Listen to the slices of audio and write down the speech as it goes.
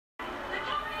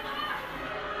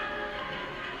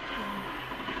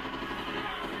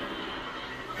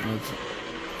Let's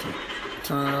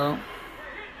turn it on.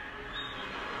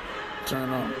 Turn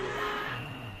it on.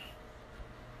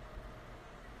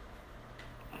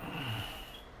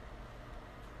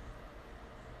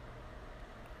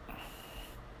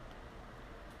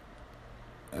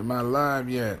 Am I live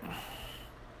yet?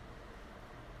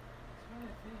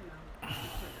 I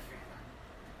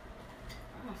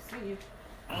don't see you.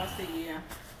 Oh, I see you, yeah.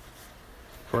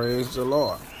 Praise the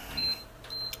Lord.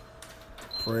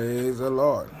 Praise the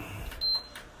Lord.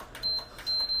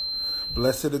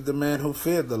 Blessed is the man who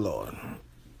feared the Lord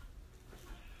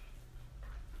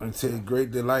and take great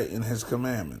delight in his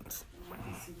commandments.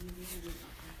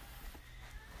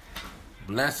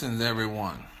 Blessings,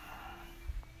 everyone.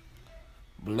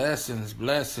 Blessings,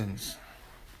 blessings.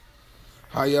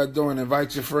 How y'all doing?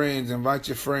 Invite your friends. Invite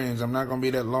your friends. I'm not going to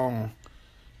be that long.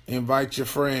 Invite your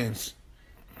friends.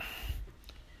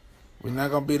 We're not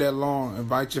going to be that long.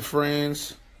 Invite your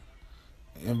friends.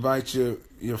 Invite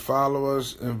your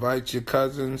followers. Invite your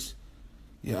cousins,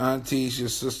 your aunties, your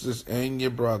sisters, and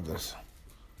your brothers.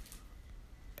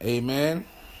 Amen.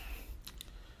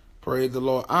 Praise the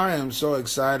Lord. I am so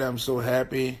excited. I'm so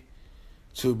happy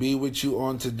to be with you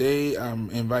on today. I'm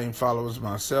inviting followers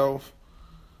myself.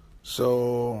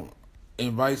 So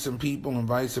invite some people.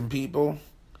 Invite some people.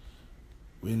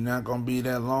 We're not going to be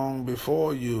that long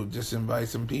before you. Just invite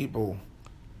some people.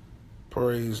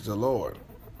 Praise the Lord.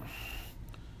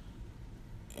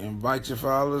 Invite your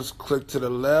followers. Click to the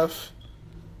left.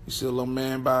 You see a little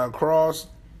man by a cross.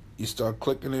 You start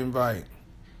clicking invite.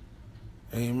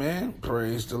 Amen.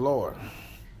 Praise the Lord.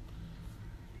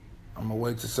 I'm going to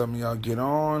wait till some of y'all get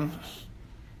on.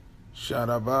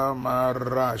 Shadaba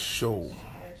Marasho.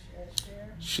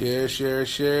 Share, share,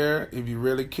 share. If you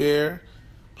really care,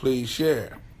 please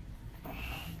share.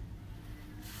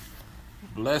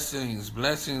 Blessings,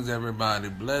 blessings, everybody.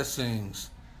 Blessings.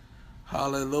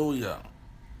 Hallelujah.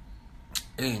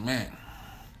 Amen.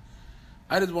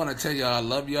 I just want to tell y'all I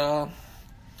love y'all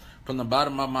from the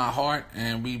bottom of my heart,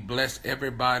 and we bless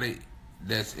everybody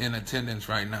that's in attendance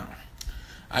right now.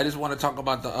 I just want to talk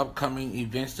about the upcoming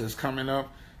events that's coming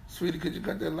up. Sweetie, could you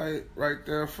cut that light right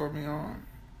there for me on?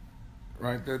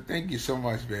 Right there. Thank you so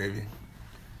much, baby.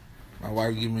 My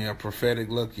wife gave me a prophetic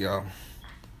look, y'all.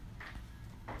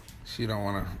 She don't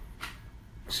want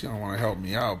to help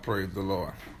me out, praise the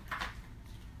Lord.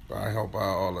 But I help out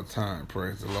all the time,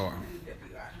 praise the Lord.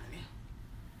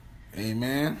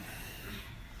 Amen.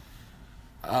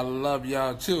 I love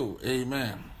y'all too.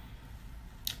 Amen.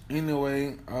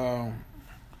 Anyway,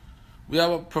 we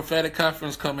have a prophetic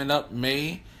conference coming up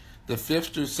May the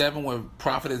 5th through 7th with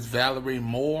Prophetess Valerie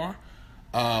Moore.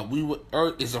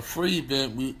 It's a free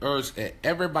event. We urge that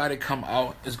everybody come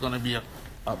out. It's going to be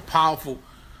a powerful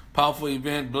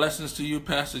event. Blessings to you,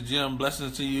 Pastor Jim.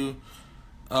 Blessings to you,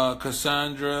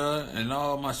 Cassandra, and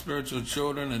all my spiritual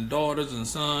children and daughters and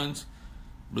sons.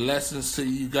 Blessings to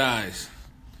you guys.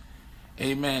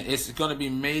 Amen. It's going to be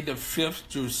May the 5th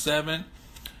through 7th.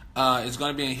 It's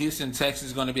going to be in Houston, Texas.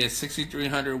 It's going to be at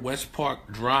 6300 West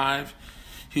Park Drive,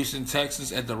 Houston,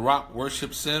 Texas, at the Rock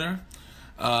Worship Center.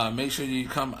 Make sure you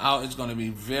come out. It's going to be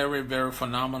very, very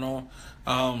phenomenal.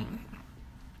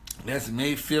 That's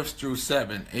May 5th through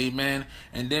 7th. Amen.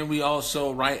 And then we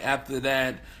also, right after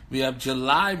that, we have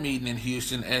July meeting in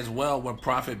Houston as well with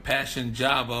Prophet Passion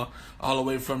Java, all the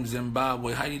way from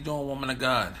Zimbabwe. How you doing, woman of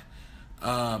God?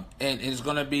 And it's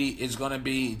gonna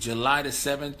be July the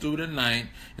 7th through the 9th.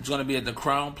 It's gonna be at the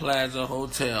Crown Plaza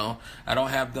Hotel. I don't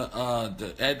have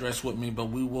the address with me, but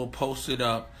we will post it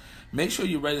up. Make sure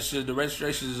you register. The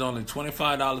registration is only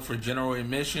 $25 for general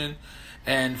admission,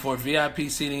 and for VIP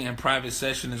seating and private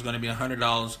session is going to be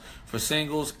 $100 for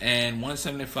singles and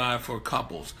 $175 for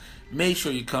couples. Make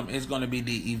sure you come. It's going to be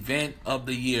the event of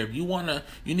the year. If you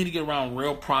need to get around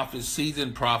real prophets,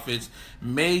 seasoned prophets,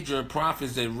 major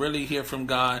prophets that really hear from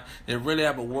God, that really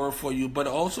have a word for you, but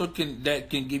also can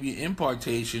give you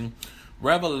impartation,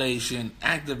 revelation,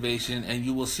 activation, and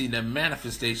you will see the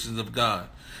manifestations of God.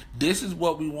 This is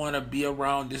what we want to be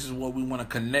around. This is what we want to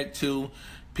connect to.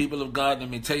 People of God, let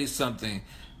me tell you something.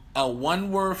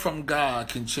 One word from God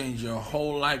can change your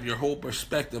whole life, your whole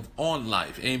perspective on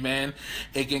life. Amen.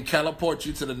 It can catapult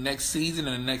you to the next season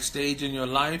and the next stage in your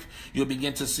life. You'll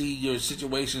begin to see your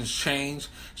situations change.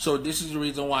 So this is the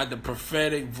reason why the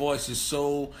prophetic voice is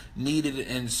so needed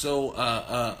and so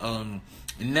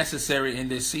necessary in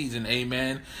this season.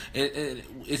 Amen.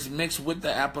 It's mixed with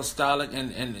the apostolic,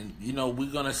 and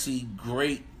we're going to see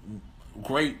great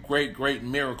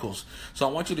miracles. So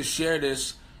I want you to share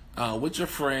this with your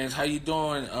friends. How you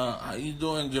doing? How you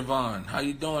doing, Javon? How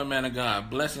you doing, man of God?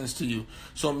 Blessings to you.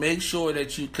 So make sure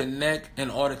that you connect in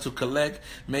order to collect.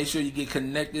 Make sure you get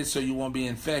connected so you won't be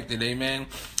infected. Amen.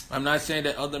 I'm not saying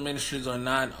that other ministries are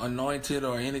not anointed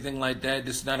or anything like that.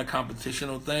 This is not a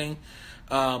competitional thing.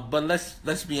 But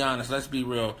let's be honest. Let's be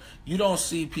real. You don't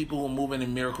see people who are moving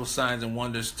in miracle signs and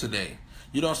wonders today.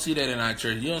 You don't see that in our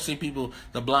church. You don't see people,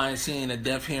 the blind seeing, the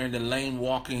deaf hearing, the lame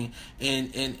walking in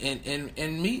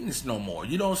meetings no more.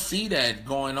 You don't see that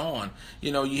going on.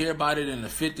 You know, you hear about it in the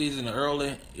 50s and the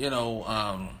early,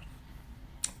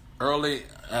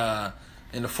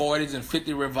 in the 40s and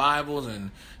 50 revivals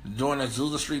and during the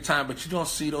Azusa Street time, but you don't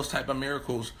see those type of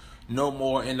miracles no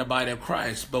more in the body of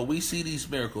Christ. But we see these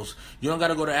miracles. You don't got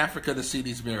to go to Africa to see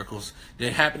these miracles.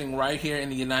 They're happening right here in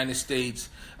the United States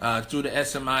through the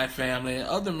SMI family and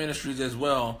other ministries as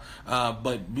well.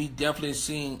 But we definitely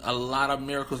seeing a lot of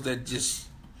miracles that just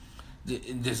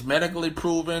medically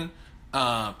proven.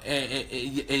 And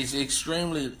it's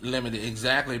extremely limited.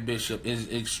 Exactly, Bishop. It's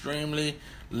extremely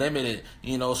limited.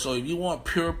 You know, so if you want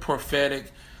pure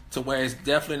prophetic, to where it's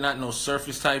definitely not no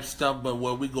surface type stuff, but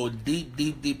where we go deep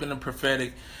in the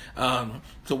prophetic,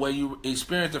 to where you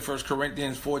experience the 1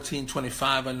 Corinthians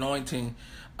 14:25 anointing,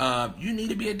 you need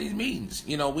to be at these meetings.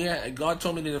 You know, God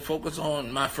told me to focus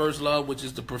on my first love, which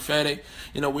is the prophetic.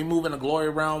 You know, we move in the glory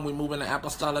realm, we move in the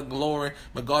apostolic glory,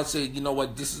 but God said, you know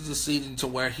what, this is the season to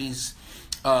where He's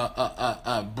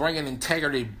bringing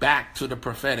integrity back to the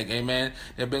prophetic. Amen.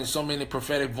 There have been so many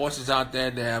prophetic voices out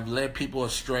there that have led people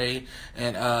astray,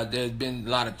 and there's been a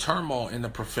lot of turmoil in the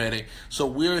prophetic. So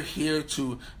we're here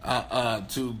to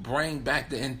bring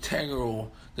back the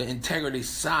integrity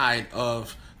side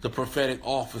of the prophetic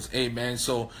office. Amen.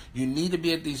 So you need to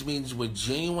be at these meetings with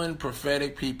genuine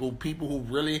prophetic people who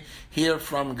really hear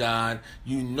from God.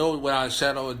 You know without a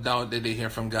shadow of doubt that they hear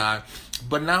from God.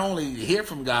 But not only hear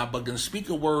from God, but can speak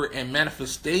a word and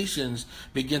manifestations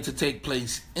begin to take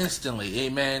place instantly.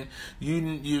 Amen.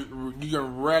 You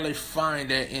can rarely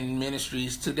find that in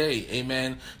ministries today.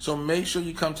 Amen. So make sure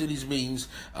you come to these meetings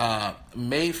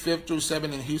May 5th through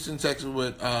 7th in Houston, Texas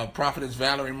with Prophetess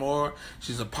Valerie Moore.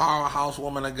 She's a powerhouse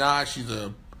woman of God. She's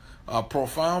a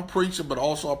profound preacher, but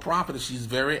also a prophetess. She's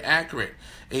very accurate.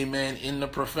 Amen. In the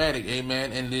prophetic.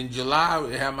 Amen. And in July,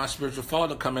 we have my spiritual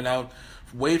father coming out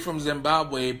way from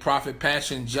Zimbabwe, Prophet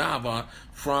Passion Java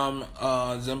from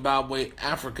Zimbabwe,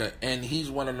 Africa. And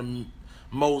he's one of the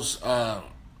most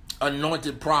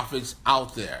anointed prophets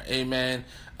out there. Amen.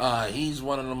 He's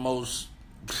one of the most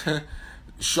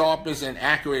sharpest and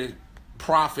accurate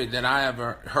prophet that I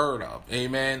ever heard of.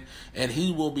 Amen. And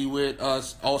he will be with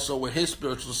us also with his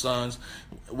spiritual sons,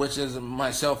 which is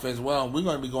myself as well. We're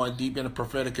going to be going deep in the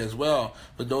prophetic as well.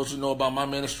 For those who know about my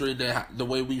ministry, the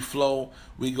way we flow,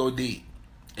 we go deep.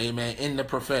 Amen. In the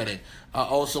prophetic.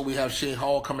 Also, we have Shay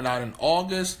Hall coming out in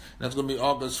August. That's going to be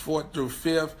August 4th through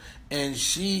 5th. And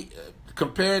she,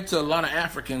 compared to a lot of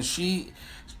Africans, she,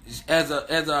 as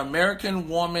an American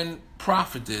woman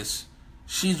prophetess,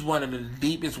 she's one of the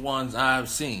deepest ones I've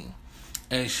seen.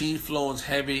 And she flows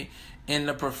heavy in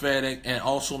the prophetic and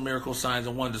also miracle signs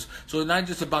and wonders. So it's not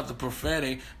just about the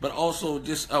prophetic, but also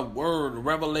just a word,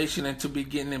 revelation, and to be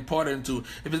getting imparted into.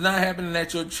 If it's not happening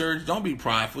at your church, don't be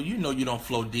prideful. You know you don't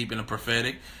flow deep in the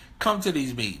prophetic. Come to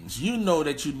these meetings. You know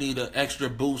that you need an extra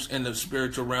boost in the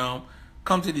spiritual realm.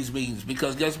 Come to these meetings,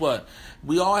 because guess what?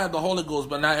 We all have the Holy Ghost,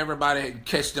 but not everybody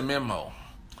catch the memo.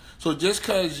 So just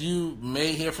because you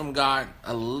may hear from God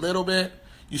a little bit,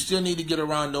 you still need to get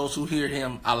around those who hear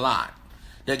Him a lot.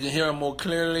 They can hear Him more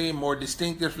clearly, more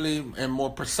distinctively, and more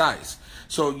precise.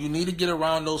 So you need to get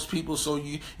around those people. So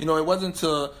you know, it wasn't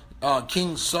until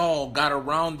King Saul got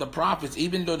around the prophets,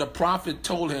 even though the prophet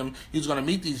told him he was going to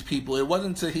meet these people. It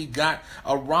wasn't until he got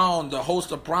around the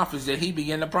host of prophets that he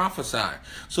began to prophesy.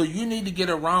 So you need to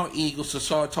get around eagles to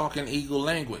start talking eagle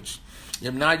language.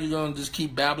 If not, you're going to just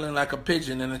keep babbling like a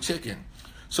pigeon and a chicken.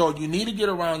 So you need to get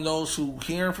around those who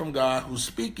hear from God, who's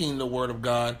speaking the word of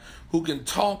God, who can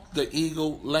talk the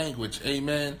eagle language.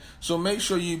 Amen. So make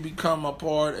sure you become a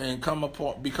part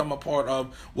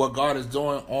of what God is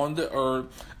doing on the earth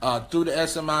through the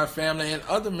SMI family and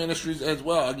other ministries as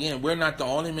well. Again, we're not the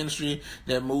only ministry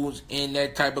that moves in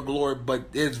that type of glory,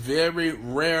 but there's very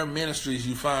rare ministries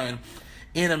you find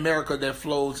in America that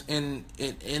flows in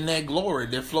that glory,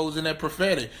 that flows in that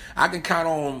prophetic. I can count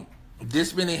on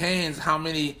this many hands how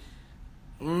many,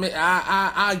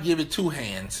 I give it 2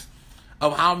 hands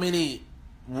of how many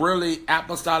really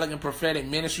apostolic and prophetic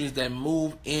ministries that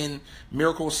move in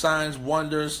miracle signs,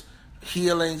 wonders,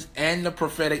 healings and the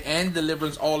prophetic and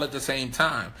deliverance all at the same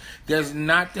time. There's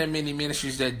not that many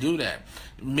ministries that do that.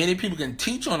 Many people can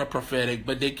teach on a prophetic,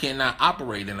 but they cannot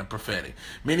operate in a prophetic.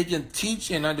 Many can teach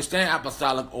and understand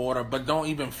apostolic order, but don't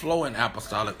even flow in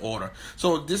apostolic order.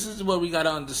 So this is what we got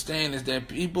to understand, is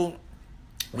that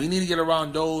we need to get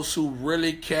around those who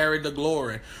really carry the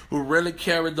glory, who really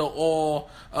carry the oil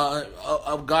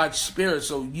of God's Spirit.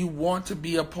 So you want to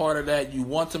be a part of that. You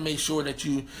want to make sure that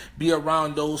you be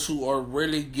around those who are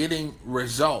really getting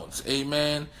results.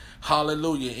 Amen.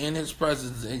 Hallelujah. In his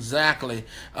presence. Exactly.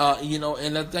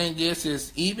 And the thing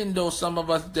is even though some of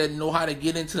us that know how to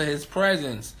get into his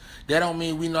presence, that don't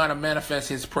mean we know how to manifest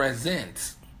his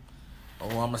presence. Oh,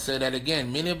 I'm going to say that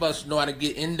again. Many of us know how to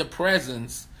get in the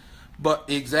presence, but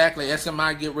exactly,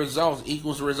 SMI get results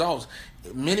equals results.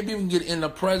 Many people can get in the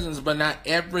presence, but not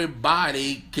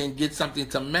everybody can get something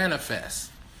to manifest.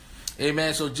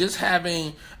 Amen. So just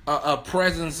having a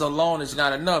presence alone is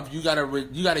not enough. You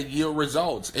gotta yield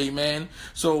results. Amen.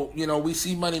 So we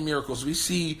see money miracles. We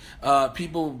see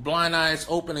people, blind eyes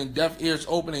opening, deaf ears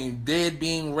opening, dead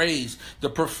being raised, the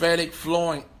prophetic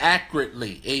flowing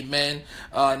accurately. Amen.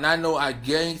 And I know, I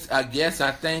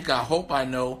think, I hope I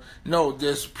know. No,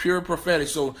 there's pure prophetic.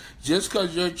 So just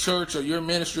because your church or your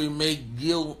ministry may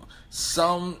yield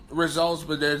some results,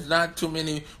 but there's not too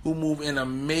many who move in a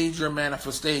major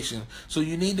manifestation. So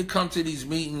you need to come to these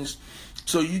meetings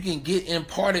so you can get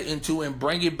imparted into and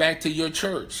bring it back to your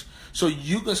church. So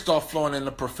you can start flowing in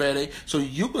the prophetic. So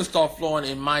you can start flowing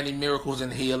in mighty miracles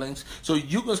and healings. So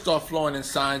you can start flowing in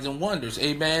signs and wonders.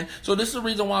 Amen. So this is the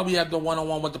reason why we have the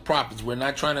one-on-one with the prophets. We're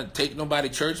not trying to take nobody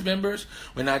church members.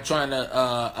 We're not trying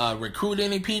to recruit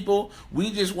any people. We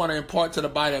just want to impart to the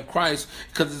body of Christ,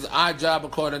 because it's our job,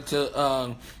 according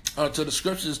to the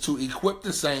scriptures, to equip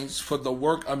the saints for the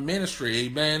work of ministry.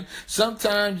 Amen.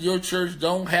 Sometimes your church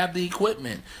don't have the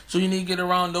equipment, so you need to get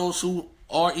around those who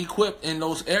are equipped in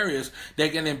those areas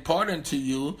that can impart into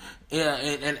you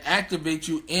and activate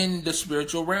you in the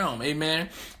spiritual realm. Amen.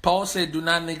 Paul said, do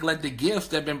not neglect the gifts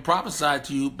that have been prophesied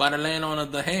to you by the laying on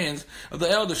of the hands of the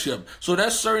eldership. So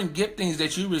there's certain giftings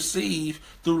that you receive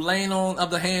through laying on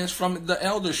of the hands from the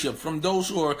eldership, from those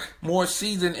who are more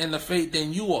seasoned in the faith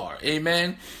than you are.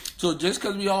 Amen. So just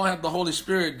because we all have the Holy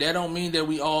Spirit, that don't mean that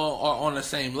we all are on the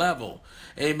same level.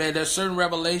 Amen. There's certain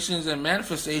revelations and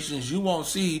manifestations you won't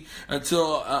see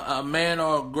until a man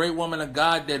or a great woman of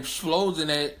God that flows in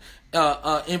it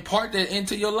impart that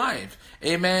into your life.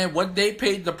 Amen. What they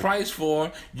paid the price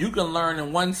for, you can learn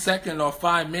in 1 second or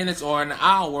 5 minutes or an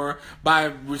hour by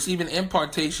receiving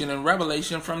impartation and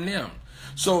revelation from them.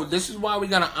 So this is why we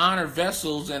gotta honor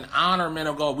vessels and honor men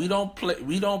of God. We don't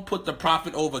put the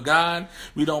prophet over God.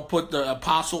 We don't put the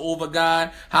apostle over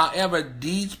God. However,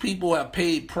 these people have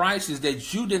paid prices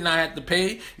that you did not have to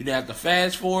pay. You didn't have to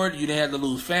fast for it. You didn't have to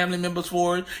lose family members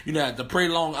for it. You didn't have to pray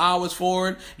long hours for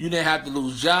it. You didn't have to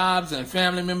lose jobs and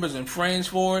family members and friends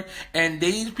for it. And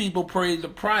these people paid the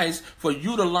price for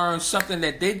you to learn something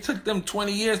that they took them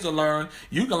 20 years to learn.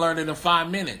 You can learn it in 5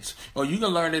 minutes, or you can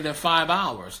learn it in 5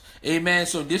 hours. Amen.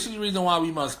 So this is the reason why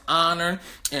we must honor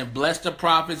and bless the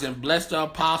prophets and bless the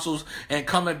apostles and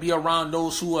come and be around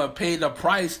those who have paid the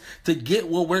price to get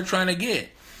what we're trying to get.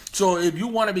 So if you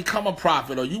want to become a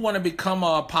prophet, or you want to become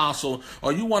an apostle,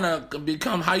 or you want to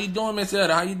become, how you doing, Miss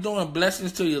Etta? How you doing?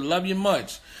 Blessings to you. Love you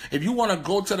much. If you want to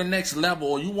go to the next level,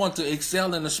 or you want to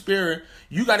excel in the spirit,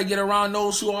 you got to get around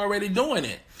those who are already doing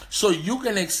it, so you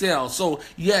can excel. So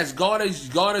yes, God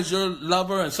is your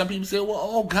lover. And some people say, well,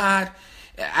 oh God,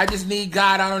 I just need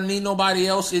God. I don't need nobody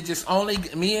else. It's just only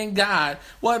me and God.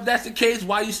 Well, if that's the case,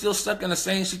 why are you still stuck in the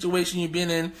same situation you've been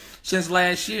in since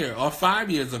last year, or 5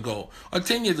 years ago, or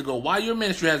 10 years ago? Why your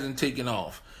ministry hasn't taken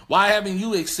off? Why haven't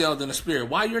you excelled in the spirit?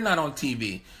 Why you're not on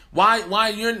TV? Why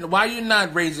you're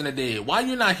not raising the dead? Why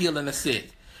you're not healing the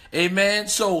sick? Amen.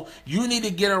 So you need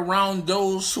to get around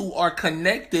those who are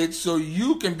connected so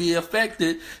you can be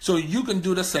affected, so you can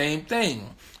do the same thing.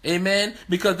 Amen.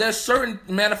 Because there's certain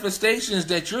manifestations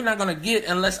that you're not going to get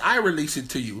unless I release it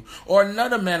to you, or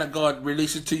another man of God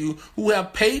release it to you who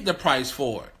have paid the price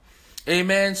for it.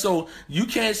 Amen. So you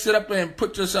can't sit up and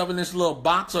put yourself in this little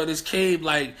box or this cave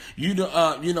like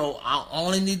I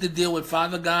only need to deal with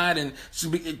Father God. And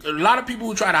a lot of people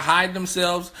who try to hide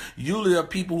themselves usually are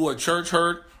people who are church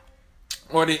hurt,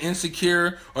 or they're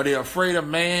insecure, or they're afraid of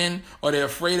man, or they're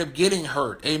afraid of getting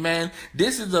hurt. Amen.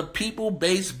 This is a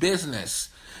people-based business.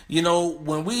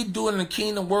 When we doing the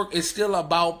kingdom work, it's still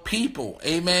about people.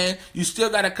 Amen. You still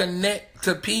got to connect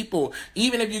to people.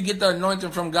 Even if you get the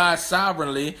anointing from God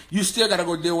sovereignly, you still got to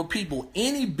go deal with people.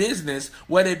 Any business,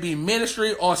 whether it be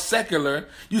ministry or secular,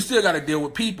 you still got to deal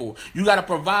with people. You got to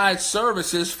provide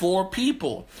services for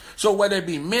people. So whether it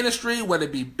be ministry, whether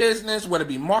it be business, whether it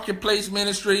be marketplace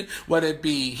ministry, whether it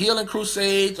be healing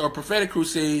crusades or prophetic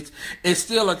crusades, it's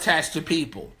still attached to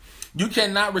people. You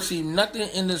cannot receive nothing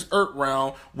in this earth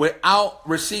realm without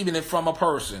receiving it from a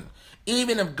person.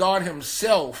 Even if God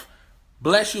himself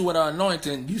bless you with an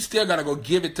anointing, you still got to go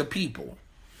give it to people.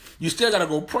 You still got to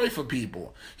go pray for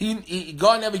people.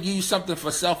 God never gives you something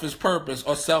for selfish purpose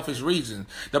or selfish reason.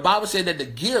 The Bible said that the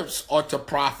gifts are to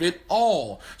profit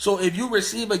all. So if you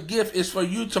receive a gift, it's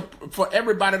for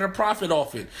everybody to profit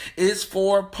off it. It's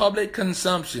for public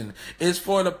consumption. It's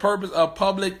for the purpose of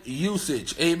public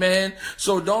usage. Amen.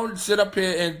 So don't sit up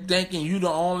here and thinking you the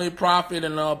only prophet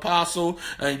and apostle,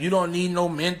 and you don't need no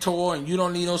mentor, and you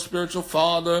don't need no spiritual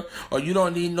father, or you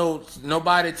don't need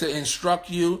nobody to instruct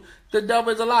you. The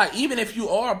devil is a lie. Even if you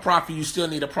are a prophet, you still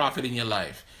need a prophet in your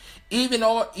life. Even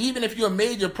if you're a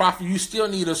major prophet, you still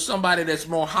need somebody that's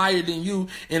more higher than you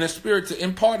in a spirit to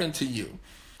impart into you.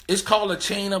 It's called a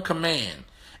chain of command.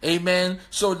 Amen.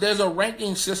 So there's a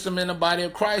ranking system in the body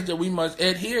of Christ that we must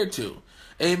adhere to.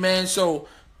 Amen. So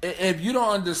if you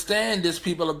don't understand this,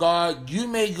 people of God, you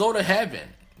may go to heaven.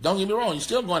 Don't get me wrong. You're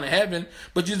still going to heaven,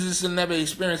 but you just will never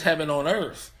experience heaven on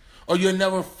earth. Or you'll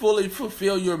never fully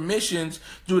fulfill your missions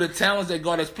through the talents that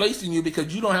God has placed in you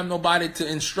because you don't have nobody to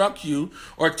instruct you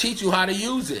or teach you how to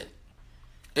use it.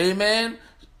 Amen.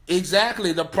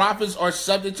 Exactly. The prophets are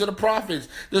subject to the prophets.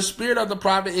 The spirit of the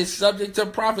prophet is subject to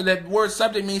the prophet. That word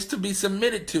subject means to be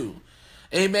submitted to.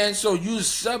 Amen. So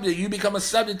you become a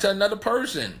subject to another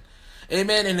person.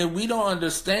 Amen. And if we don't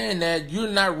understand that, you're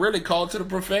not really called to the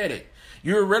prophetic.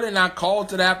 You're really not called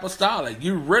to the apostolic.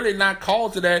 You're really not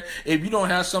called to that if you don't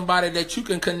have somebody that you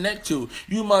can connect to.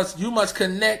 You must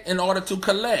connect in order to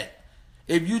collect.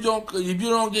 If you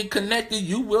don't get connected,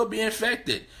 you will be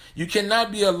infected. You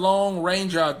cannot be a lone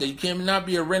ranger out there. You cannot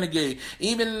be a renegade.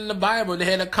 Even in the Bible, they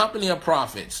had a company of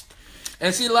prophets.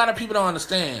 And see, a lot of people don't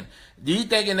understand. You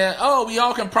thinking that, we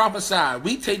all can prophesy.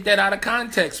 We take that out of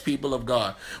context, people of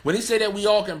God. When he said that we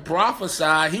all can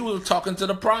prophesy, he was talking to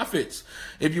the prophets.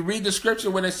 If you read the scripture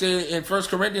when it said in 1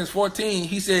 Corinthians 14,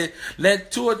 he said,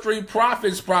 let 2 or 3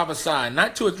 prophets prophesy,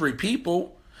 not 2 or 3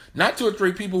 people. Not 2 or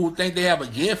 3 people who think they have a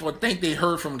gift or think they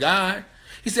heard from God.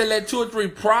 He said, let 2 or 3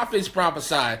 prophets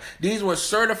prophesy. These were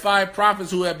certified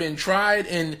prophets who have been tried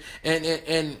and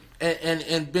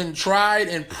been tried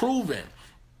and proven.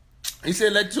 He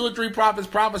said, let 2 or 3 prophets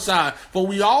prophesy, for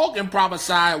we all can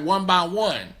prophesy one by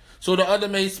one. So the other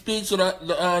may speak,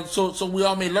 so we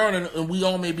all may learn and we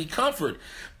all may be comforted.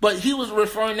 But he was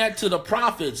referring that to the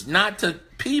prophets, not to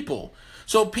people.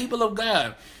 So people of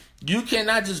God, you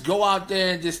cannot just go out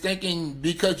there and just thinking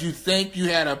because you think you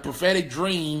had a prophetic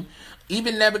dream.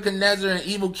 Even Nebuchadnezzar and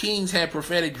evil kings had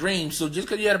prophetic dreams. So just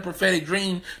because you had a prophetic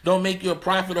dream don't make you a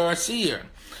prophet or a seer.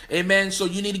 Amen. So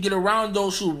you need to get around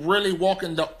those who really walk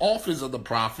in the office of the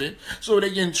prophet so they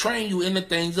can train you in the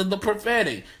things of the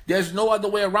prophetic. There's no other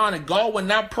way around it. God will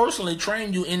not personally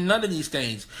train you in none of these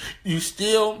things. You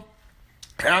still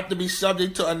have to be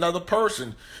subject to another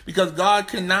person because God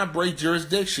cannot break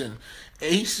jurisdiction.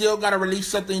 He still got to release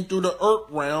something through the earth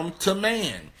realm to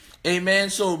man. Amen.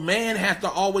 So man has to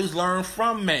always learn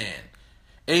from man.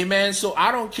 Amen. So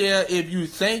I don't care if you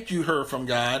think you heard from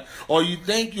God or you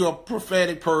think you're a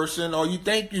prophetic person or you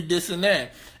think you this and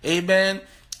that. Amen.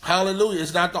 Hallelujah.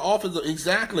 It's not the office.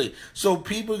 Exactly. So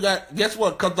people guess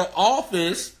what? Because the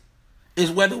office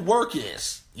is where the work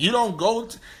is. You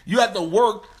have to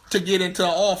work to get into an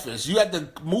office. You have to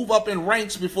move up in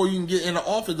ranks before you can get in the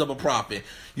office of a prophet.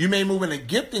 You may move in the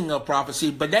gifting of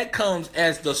prophecy, but that comes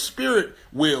as the Spirit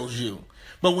wills you.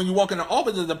 But when you walk in the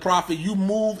office of the prophet, you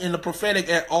move in the prophetic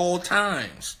at all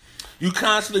times. You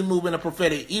constantly move in the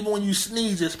prophetic. Even when you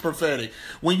sneeze, it's prophetic.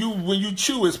 When you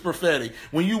chew, it's prophetic.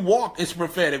 When you walk, it's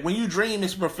prophetic. When you dream,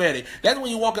 it's prophetic. That's when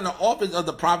you walk in the office of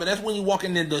the prophet. That's when you walk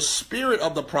in the spirit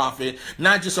of the prophet,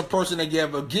 not just a person that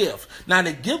gave a gift. Now,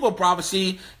 the gift of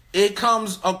prophecy, it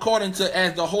comes according to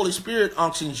as the Holy Spirit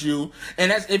unctions you.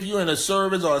 And that's if you're in a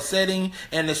service or a setting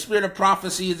and the spirit of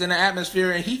prophecy is in the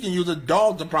atmosphere and he can use a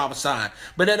dog to prophesy.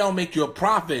 But that don't make you a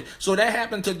prophet. So that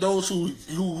happened to those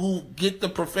who get the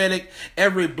prophetic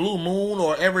every blue moon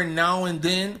or every now and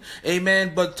then.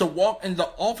 Amen. But to walk in the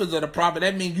office of the prophet,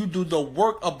 that means you do the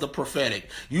work of the prophetic.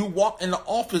 You walk in the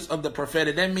office of the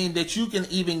prophetic. That means that you can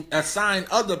even assign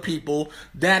other people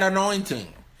that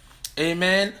anointing.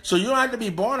 Amen. So you don't have to be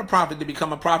born a prophet to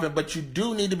become a prophet, but you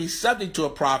do need to be subject to a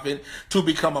prophet to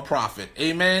become a prophet.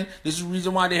 Amen. This is the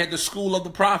reason why they had the school of the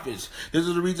prophets. This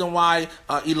is the reason why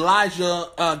Elijah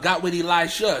got with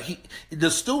Elisha. The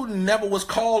student never was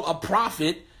called a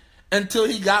prophet until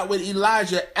he got with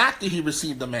Elijah after he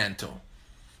received the mantle.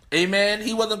 Amen.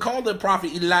 He wasn't called a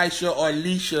prophet Elisha or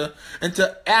Elisha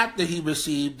until after he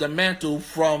received the mantle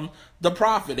from the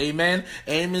prophet. Amen.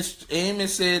 Amos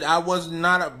said, I was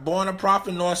not born a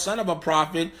prophet nor a son of a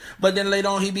prophet, but then later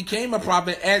on he became a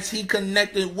prophet as he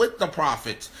connected with the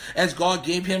prophets, as God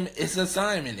gave him his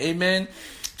assignment. Amen.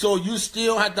 So you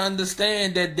still have to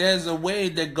understand that there's a way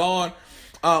that God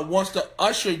wants to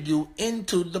usher you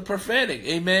into the prophetic.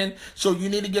 Amen. So you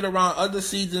need to get around other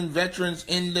seasoned veterans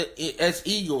as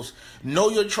eagles.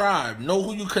 Know your tribe. Know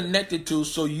who you connected to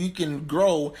so you can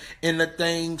grow in the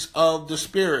things of the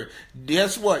Spirit.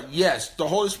 Guess what? Yes, the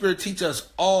Holy Spirit teaches us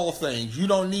all things. You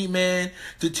don't need man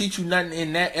to teach you nothing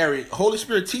in that area. Holy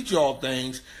Spirit teach you all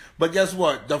things. But guess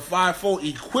what? The fivefold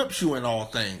equips you in all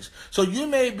things. So you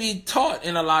may be taught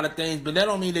in a lot of things, but that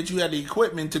don't mean that you have the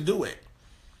equipment to do it.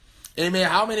 Amen.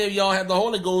 How many of y'all have the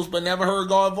Holy Ghost but never heard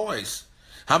God's voice?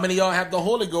 How many of y'all have the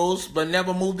Holy Ghost but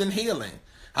never moved in healing?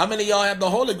 How many of y'all have the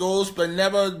Holy Ghost but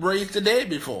never raised the dead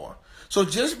before? So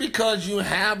just because you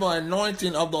have an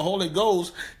anointing of the Holy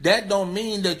Ghost, that don't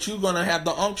mean that you're going to have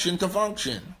the unction to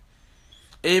function.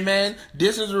 Amen.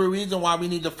 This is the reason why we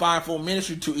need the fivefold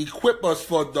ministry to equip us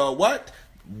for the what?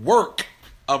 Work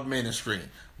of ministry.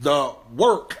 The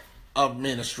work of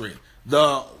ministry.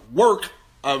 The work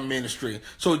of ministry.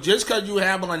 So just because you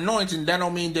have an anointing, that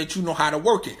don't mean that you know how to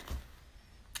work it.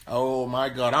 Oh my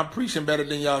God, I'm preaching better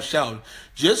than y'all shouting.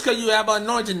 Just because you have an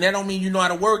anointing, that don't mean you know how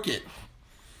to work it.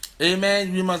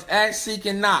 Amen. You must ask, seek,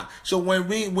 and knock. So when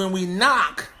we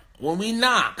knock,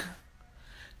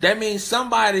 that means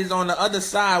somebody's on the other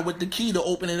side with the key to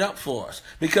open it up for us,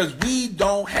 because we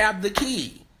don't have the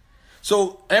key.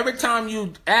 So every time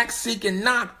you ask, seek, and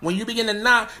knock, when you begin to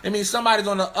knock, it means somebody's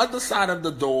on the other side of the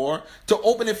door to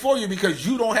open it for you, because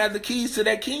you don't have the keys to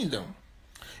that kingdom.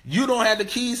 You don't have the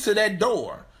keys to that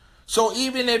door. So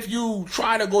even if you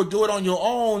try to go do it on your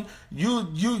own,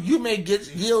 you may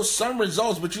yield some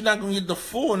results, but you're not going to get the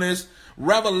fullness,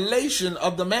 revelation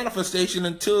of the manifestation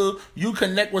until you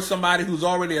connect with somebody who's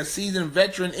already a seasoned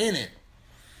veteran in it.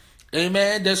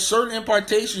 Amen. There's certain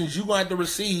impartations you're going to have to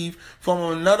receive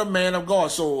from another man of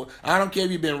God. So I don't care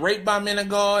if you've been raped by men of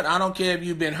God. I don't care if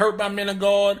you've been hurt by men of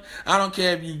God. I don't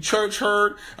care if you church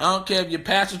hurt. I don't care if your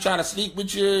pastor try to sleep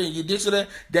with you and you this or that.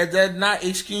 That does not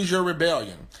excuse your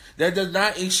rebellion. That does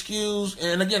not excuse,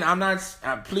 and again, I'm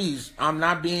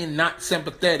not being not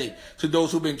sympathetic to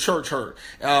those who've been church hurt.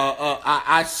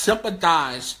 I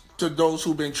sympathize to those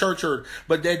who've been church hurt,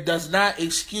 but that does not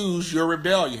excuse your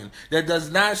rebellion. That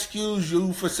does not excuse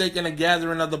you forsaking a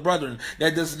gathering of the brethren.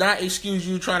 That does not excuse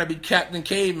you trying to be Captain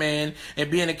Caveman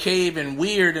and be in a cave and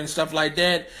weird and stuff like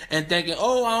that and thinking,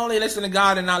 oh, I only listen to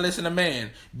God and not listen to man.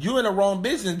 You're in the wrong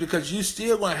business, because you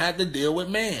still going to have to deal with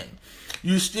man.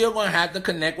 You still going to have to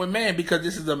connect with man, because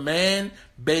this is a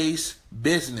man-based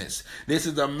business. This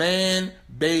is a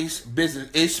man-based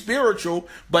business. It's spiritual,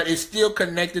 but it's still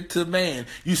connected to man.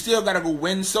 You still got to go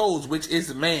win souls, which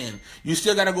is man. You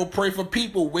still got to go pray for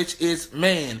people, which is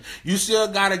man. You still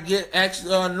got to get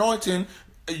anointing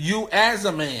you as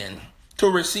a man to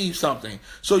receive something.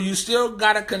 So you still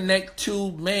got to connect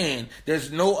to man.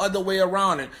 There's no other way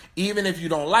around it. Even if you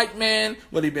don't like man,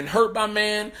 whether you've been hurt by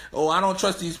man, oh, I don't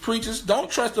trust these preachers. Don't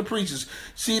trust the preachers.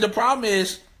 See, the problem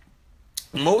is,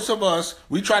 most of us,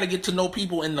 we try to get to know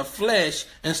people in the flesh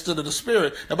instead of the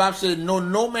spirit. The Bible said,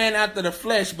 no man after the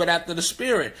flesh, but after the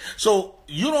spirit. So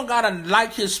you don't got to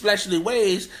like his fleshly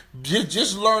ways.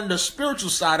 Just learn the spiritual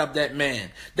side of that man.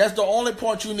 That's the only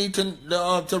part you need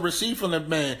to receive from the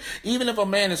man. Even if a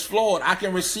man is flawed, I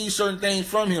can receive certain things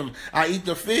from him. I eat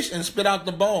the fish and spit out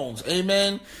the bones.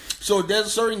 Amen. So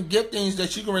there's certain giftings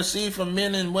that you can receive from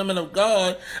men and women of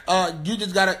God. You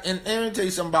just got to, and let me tell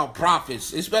you something about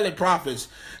prophets, especially prophets.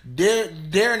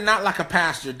 They're not like a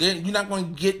pastor. You're not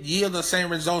going to yield the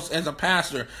same results as a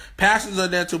pastor. Pastors are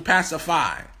there to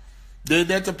pacify. They're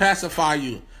there to pacify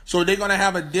you. So they're going to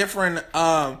have a different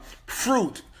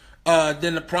fruit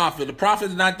than the prophet. The prophet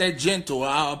is not that gentle.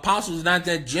 Our apostle is not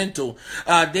that gentle.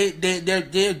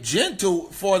 They're gentle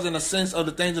for us in the sense of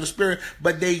the things of the spirit,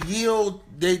 but they yield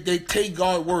they take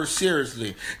God's word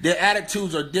seriously. Their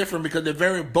attitudes are different because they're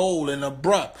very bold and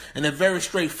abrupt, and they're very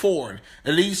straightforward.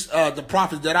 At least the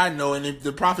prophets that I know, and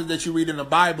the prophets that you read in the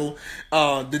Bible,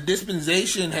 the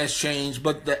dispensation has changed,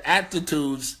 but the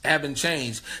attitudes haven't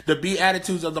changed. The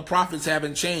beatitudes of the prophets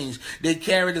haven't changed. They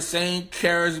carry the same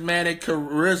charismatic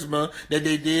charisma that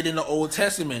they did in the Old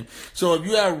Testament. So if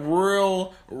you have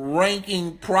real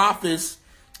ranking prophets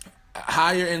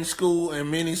higher in school and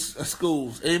many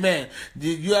schools, amen,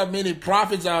 you have many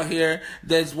prophets out here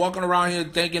that's walking around here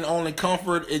thinking only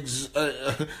comfort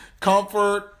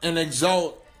and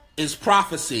exalt is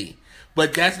prophecy,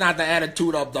 but that's not the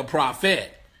attitude of the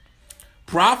prophet.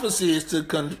 Prophecy is to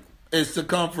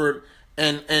comfort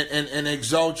and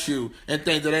exalt you and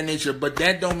things of that nature, but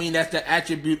that don't mean that's the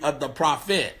attribute of the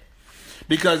prophet.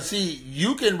 Because, see,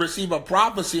 you can receive a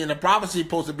prophecy, and the prophecy is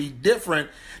supposed to be different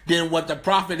than what the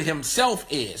prophet himself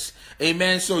is.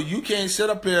 Amen. So you can't sit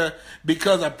up here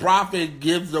because a prophet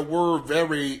gives the word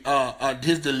very,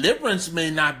 his deliverance may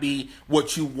not be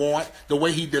what you want, the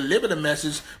way he delivered the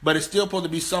message, but it's still supposed to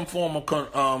be some form of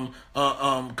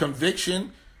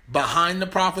conviction behind the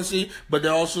prophecy, but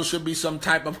there also should be some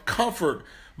type of comfort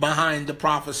behind the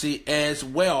prophecy as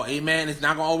well. Amen. It's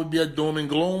not going to always be a doom and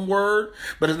gloom word,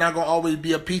 but it's not going to always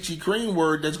be a peachy cream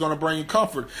word that's going to bring you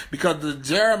comfort. Because the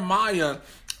Jeremiah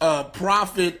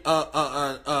prophet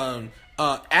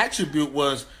attribute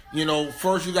was,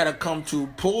 first you got to come to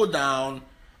pull down,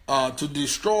 to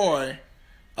destroy,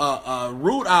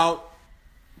 root out,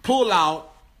 pull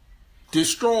out,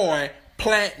 destroy,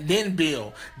 plant, then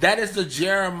build. That is the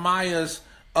Jeremiah's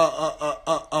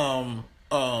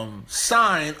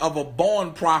sign of a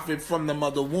born prophet from the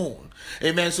mother womb.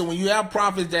 Amen. So when you have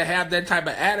prophets that have that type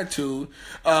of attitude,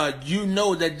 you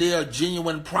know that they are a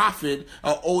genuine prophet,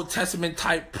 an Old Testament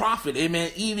type prophet.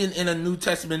 Amen. Even in a New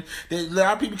Testament, a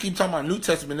lot of people keep talking about New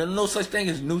Testament. There's no such thing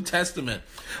as New Testament.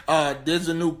 There's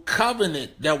a new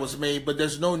covenant that was made, but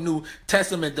there's no New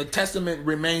Testament. The Testament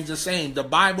remains the same. The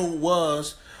Bible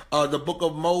was the book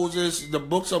of Moses, the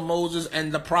books of Moses,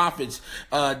 and the prophets.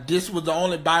 This was the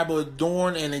only Bible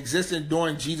during and existed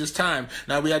during Jesus' time.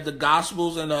 Now we have the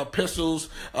Gospels and the epistles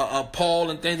of Paul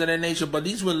and things of that nature, but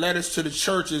these were letters to the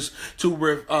churches to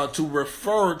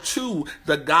refer to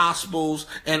the Gospels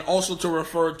and also to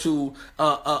refer to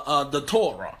the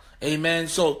Torah. Amen.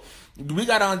 So we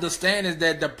got to understand is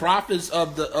that the prophets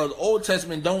of the Old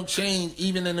Testament don't change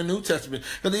even in the New Testament.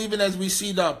 Because even as we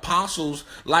see the apostles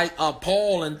like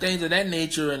Paul and things of that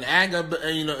nature, and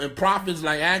and prophets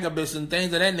like Agabus and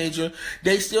things of that nature,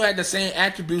 they still had the same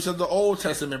attributes of the Old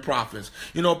Testament prophets.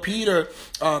 Peter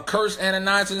cursed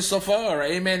Ananias and Sapphira.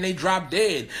 Amen. They dropped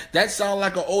dead. That sounds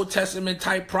like an Old Testament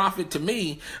type prophet to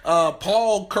me.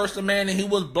 Paul cursed a man and he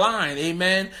was blind.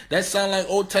 Amen. That sounds like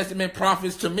Old Testament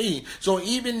prophets to me. So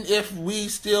even if we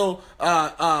still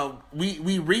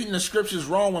we reading the scriptures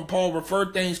wrong when Paul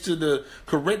referred things to the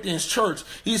Corinthians church,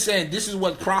 he's saying this is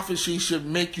what prophecy should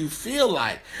make you feel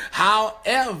like.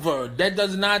 However, that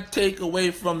does not take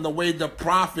away from the way the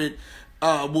prophet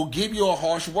will give you a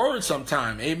harsh word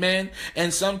sometime. Amen.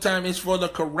 And sometimes it's for the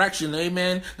correction.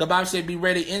 Amen. The Bible said be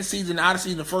ready in season, out of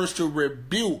season, first to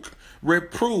rebuke,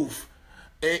 reproof,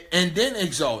 and then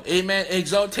exalt. Amen.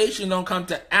 Exaltation don't come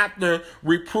to after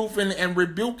reproofing and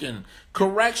rebuking.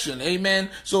 Correction. Amen.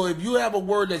 So if you have a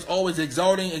word that's always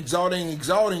exalting,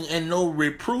 and no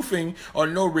reproofing or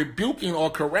no rebuking or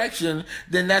correction,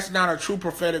 then that's not a true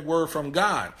prophetic word from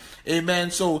God.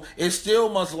 Amen. So it still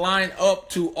must line up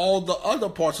to all the other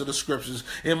parts of the scriptures.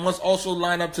 It must also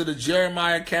line up to the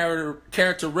Jeremiah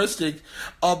characteristic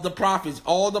of the prophets.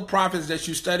 All the prophets that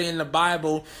you study in the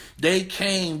Bible, they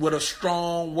came with a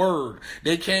strong word.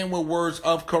 They came with words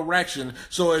of correction.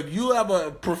 So if you have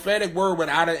a prophetic word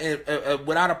without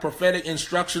a prophetic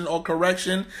instruction or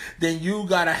correction, then you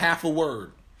got a half a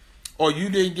word, or you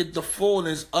didn't get the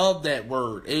fullness of that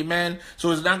word. Amen.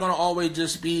 So it's not going to always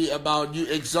just be about you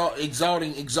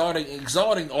exalting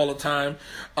all the time,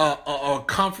 or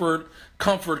comfort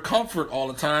all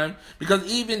the time,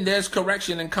 because even there's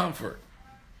correction and comfort.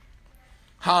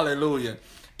 Hallelujah.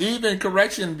 Even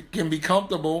correction can be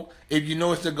comfortable if you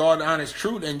know it's the God honest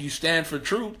truth and you stand for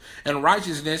truth and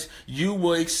righteousness. You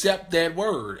will accept that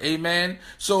word. Amen.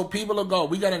 So people of God,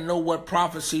 we got to know what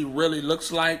prophecy really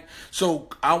looks like. So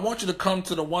I want you to come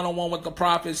to the one-on-one with the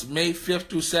prophets May 5th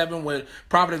through 7th with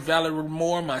Prophetess Valerie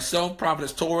Moore, myself,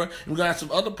 Prophetess Torah. We're going to have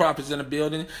some other prophets in the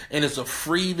building, and it's a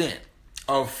free event.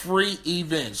 A free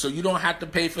event. So you don't have to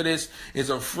pay for this. It's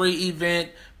a free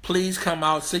event. Please come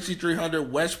out,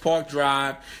 6300 West Park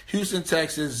Drive, Houston,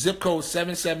 Texas, zip code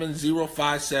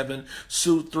 77057,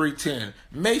 suite 310.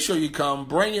 Make sure you come.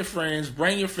 Bring your friends.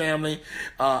 Bring your family.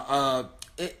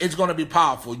 it's going to be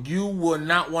powerful. You will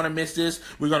not want to miss this.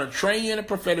 We're going to train you in the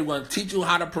prophetic. We're going to teach you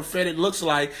how the prophetic looks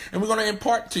like, and we're going to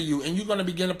impart to you, and you're going to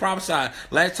begin to prophesy.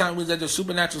 Last time we was at the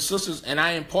Supernatural Sisters, and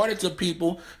I imparted to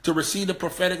people to receive the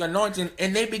prophetic anointing,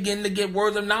 and they begin to get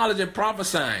words of knowledge and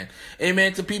prophesying,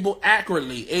 amen, to people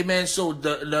accurately, amen. So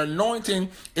the anointing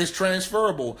is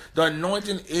transferable. The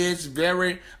anointing is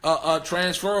very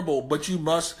transferable, but you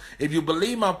must, if you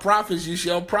believe my prophets, you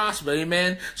shall prosper,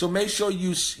 amen. So make sure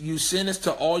you send this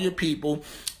to all your people.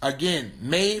 Again,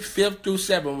 May 5th through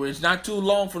 7th, it's not too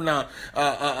long from now,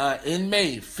 in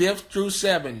May 5th through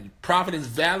 7th, Prophetess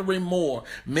Valerie Moore.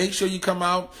 Make sure you come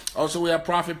out. Also, we have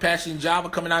Prophet Passion Java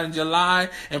coming out in July,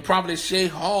 and Prophetess Shay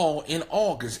Hall in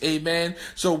August, amen.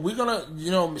 So we're going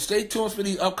to, stay tuned for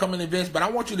these upcoming events, but I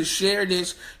want you to share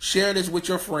this with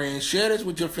your friends, share this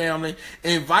with your family,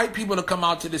 invite people to come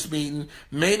out to this meeting,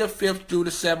 May the 5th through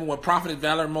the 7th, with Prophetess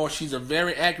Valerie Moore. She's a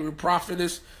very accurate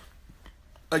prophetess.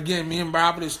 Again, me and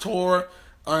Prophetess Tora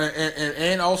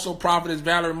and also Prophetess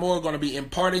Valerie Moore are going to be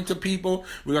imparting to people.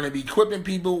 We're going to be equipping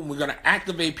people. We're going to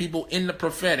activate people in the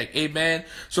prophetic. Amen.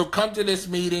 So come to this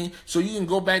meeting so you can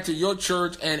go back to your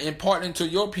church and impart into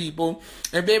your people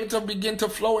and be able to begin to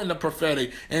flow in the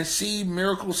prophetic and see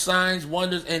miracles, signs,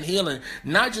 wonders, and healing.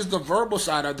 Not just the verbal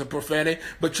side of the prophetic,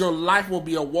 but your life will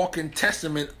be a walking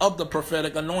testament of the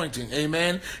prophetic anointing.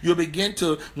 Amen. You'll begin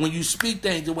to, when you speak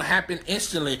things, it will happen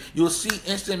instantly. You'll see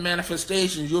instant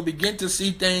manifestations. You'll begin to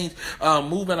see things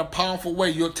move in a powerful way.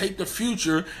 You'll take the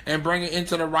future and bring it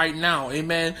into the right now.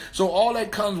 Amen. So all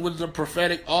that comes with the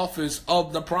prophetic office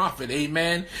of the prophet.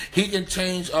 Amen. He can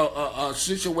change a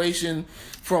situation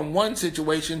from one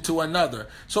situation to another.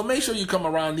 So make sure you come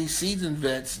around these seasoned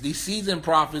vets, these seasoned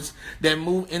prophets that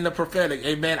move in the prophetic.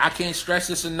 Amen. I can't stress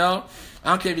this enough.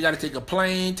 I don't care if you got to take a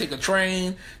plane, take a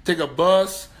train, take a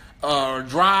bus, or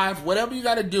drive, whatever you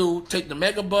got to do, take the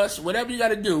mega bus, whatever you got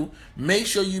to do, make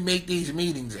sure you make these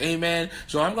meetings. Amen.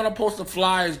 So I'm going to post the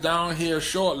flyers down here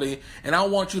shortly, and I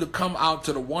want you to come out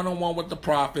to the one-on-one with the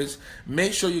prophets.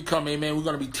 Make sure you come. Amen. We're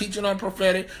going to be teaching on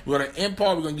prophetic. We're going to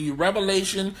impart. We're going to give you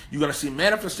revelation. You're going to see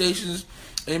manifestations.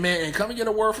 Amen. And come and get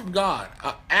a word from God,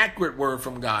 an accurate word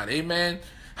from God. Amen.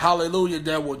 Hallelujah.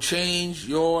 That will change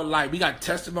your life. We got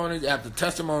testimonies after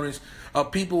testimonies of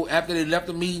people after they left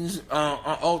the meetings.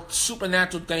 All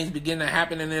supernatural things begin to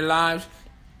happen in their lives.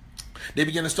 They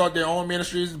begin to start their own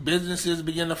ministries, businesses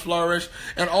begin to flourish,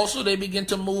 and also they begin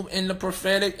to move in the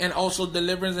prophetic and also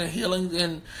deliverance and healings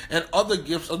and other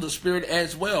gifts of the Spirit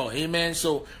as well. Amen.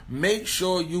 So make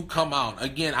sure you come out.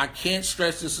 Again, I can't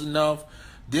stress this enough.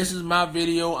 This is my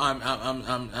video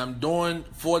I'm doing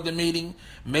for the meeting.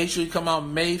 Make sure you come out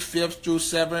May 5th through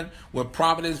 7th with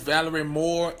Prophetess Valerie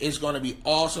Moore. It's going to be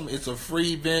awesome. It's a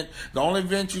free event. The only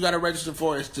event you got to register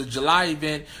for is the July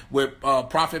event with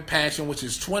Prophet Passion, which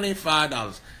is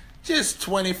 $25. Just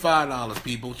 $25,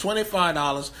 people.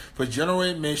 $25 for general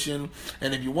admission.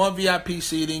 And if you want VIP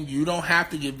seating, you don't have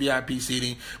to get VIP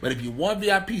seating. But if you want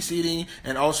VIP seating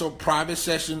and also private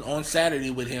session on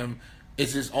Saturday with him,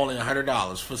 it's just only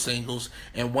 $100 for singles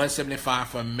and $175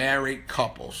 for married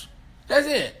couples. That's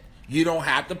it. You don't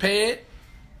have to pay it.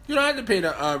 You don't have to pay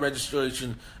the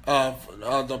registration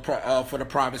for the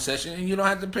private session, and you don't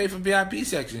have to pay for VIP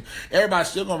section. Everybody's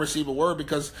still going to receive a word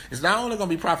because it's not only going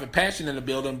to be Prophet Passion in the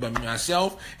building, but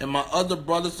myself and my other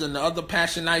brothers and the other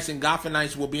Passionites and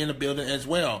Gothanites will be in the building as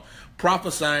well,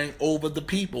 prophesying over the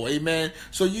people. Amen.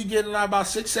 So you get about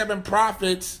 6-7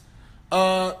 prophets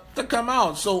to come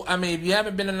out. So, I mean, if you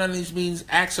haven't been in none of these meetings,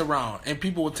 ask around, and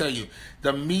people will tell you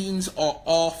the meetings are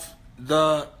off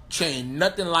the chain.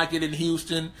 Nothing like it in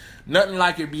Houston. Nothing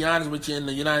like it, to be honest with you, in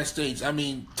the United States. I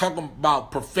mean, talking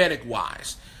about prophetic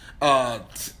wise,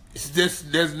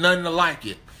 there's nothing like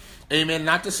it. Amen.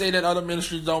 Not to say that other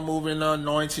ministries don't move in the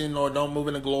anointing or don't move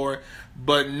in the glory,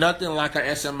 but nothing like a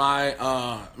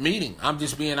SMI meeting. I'm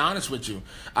just being honest with you.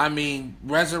 I mean,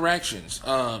 resurrections,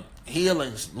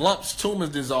 healings, lumps, tumors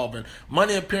dissolving,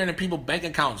 money appearing in people's bank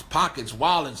accounts, pockets,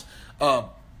 wallets,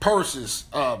 purses,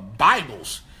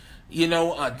 Bibles,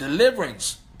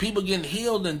 deliverance, people getting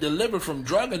healed and delivered from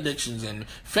drug addictions, and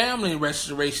family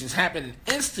restorations happen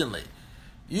instantly.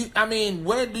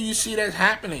 Where do you see that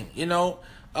happening? Real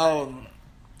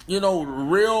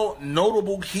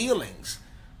notable healings.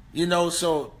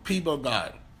 So people of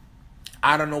God,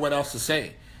 I don't know what else to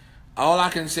say. All I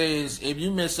can say is if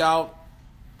you miss out,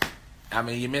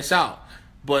 you miss out.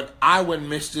 But I wouldn't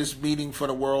miss this meeting for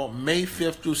the world. May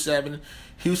 5th through 7th,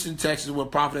 Houston, Texas,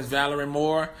 with Prophetess Valerie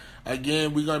Moore.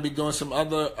 Again, we're going to be doing some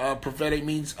other prophetic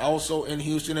meetings also in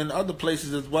Houston and other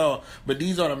places as well. But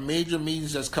these are the major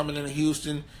meetings that's coming in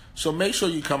Houston. So make sure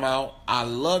you come out. I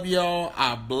love y'all.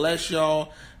 I bless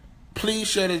y'all. Please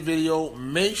share this video.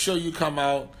 Make sure you come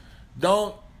out.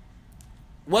 Don't,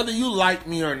 whether you like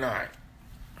me or not,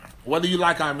 whether you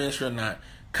like our ministry or not,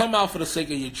 come out for the sake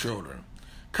of your children.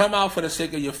 Come out for the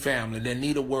sake of your family that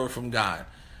need a word from God.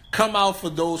 Come out for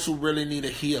those who really need a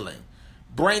healing.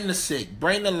 Bring the sick,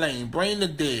 bring the lame, bring the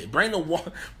dead, bring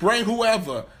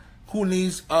whoever who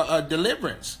needs a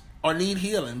deliverance or need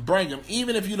healing. Bring them,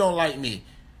 even if you don't like me.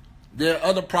 There are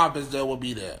other prophets that will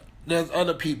be there. There's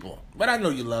other people. But I know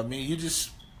you love me. You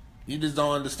just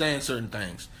don't understand certain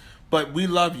things. But we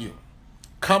love you.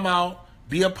 Come out,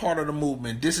 be a part of the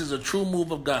movement. This is a true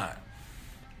move of God.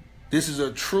 This is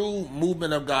a true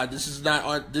movement of God. This is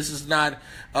not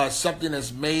something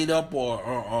that's made up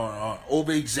or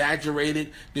over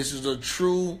exaggerated. This is a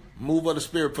true move of the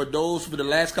Spirit. For the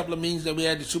last couple of meetings that we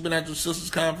had, the Supernatural Sisters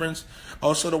Conference,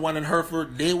 also the one in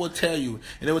Hereford, they will tell you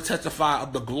and they will testify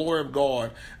of the glory of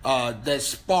God that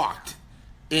sparked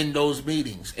in those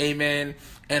meetings. Amen.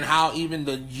 And how even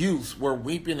the youth were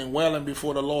weeping and wailing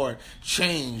before the Lord.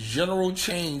 General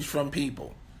change from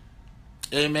people.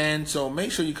 Amen. So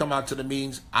make sure you come out to the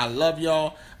meetings. I love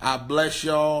y'all. I bless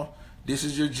y'all. This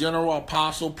is your General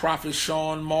Apostle, Prophet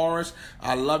Shawn Morris.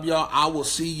 I love y'all. I will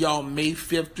see y'all May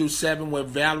 5th through 7th with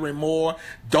Valerie Moore.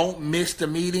 Don't miss the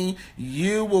meeting.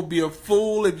 You will be a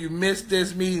fool if you miss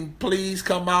this meeting. Please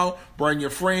come out. Bring your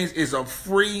friends. It's a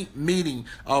free meeting.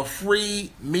 A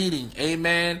free meeting.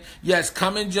 Amen. Yes,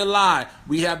 come in July.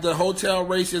 We have the hotel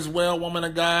race as well, woman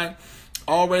of God.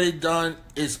 Already done.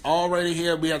 It's already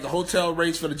here. We have the hotel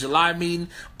rates for the July meeting.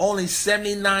 Only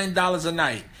 $79 a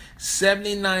night.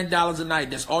 $79 a night.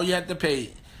 That's all you have to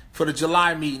pay for the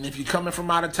July meeting. If you're coming from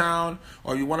out of town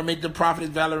or you want to make the Prophet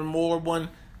Valerie Moore one,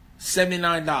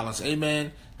 $79.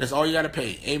 Amen. That's all you got to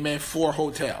pay. Amen. For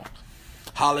hotel.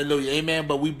 Hallelujah. Amen.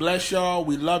 But we bless y'all.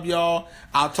 We love y'all.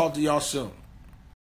 I'll talk to y'all soon.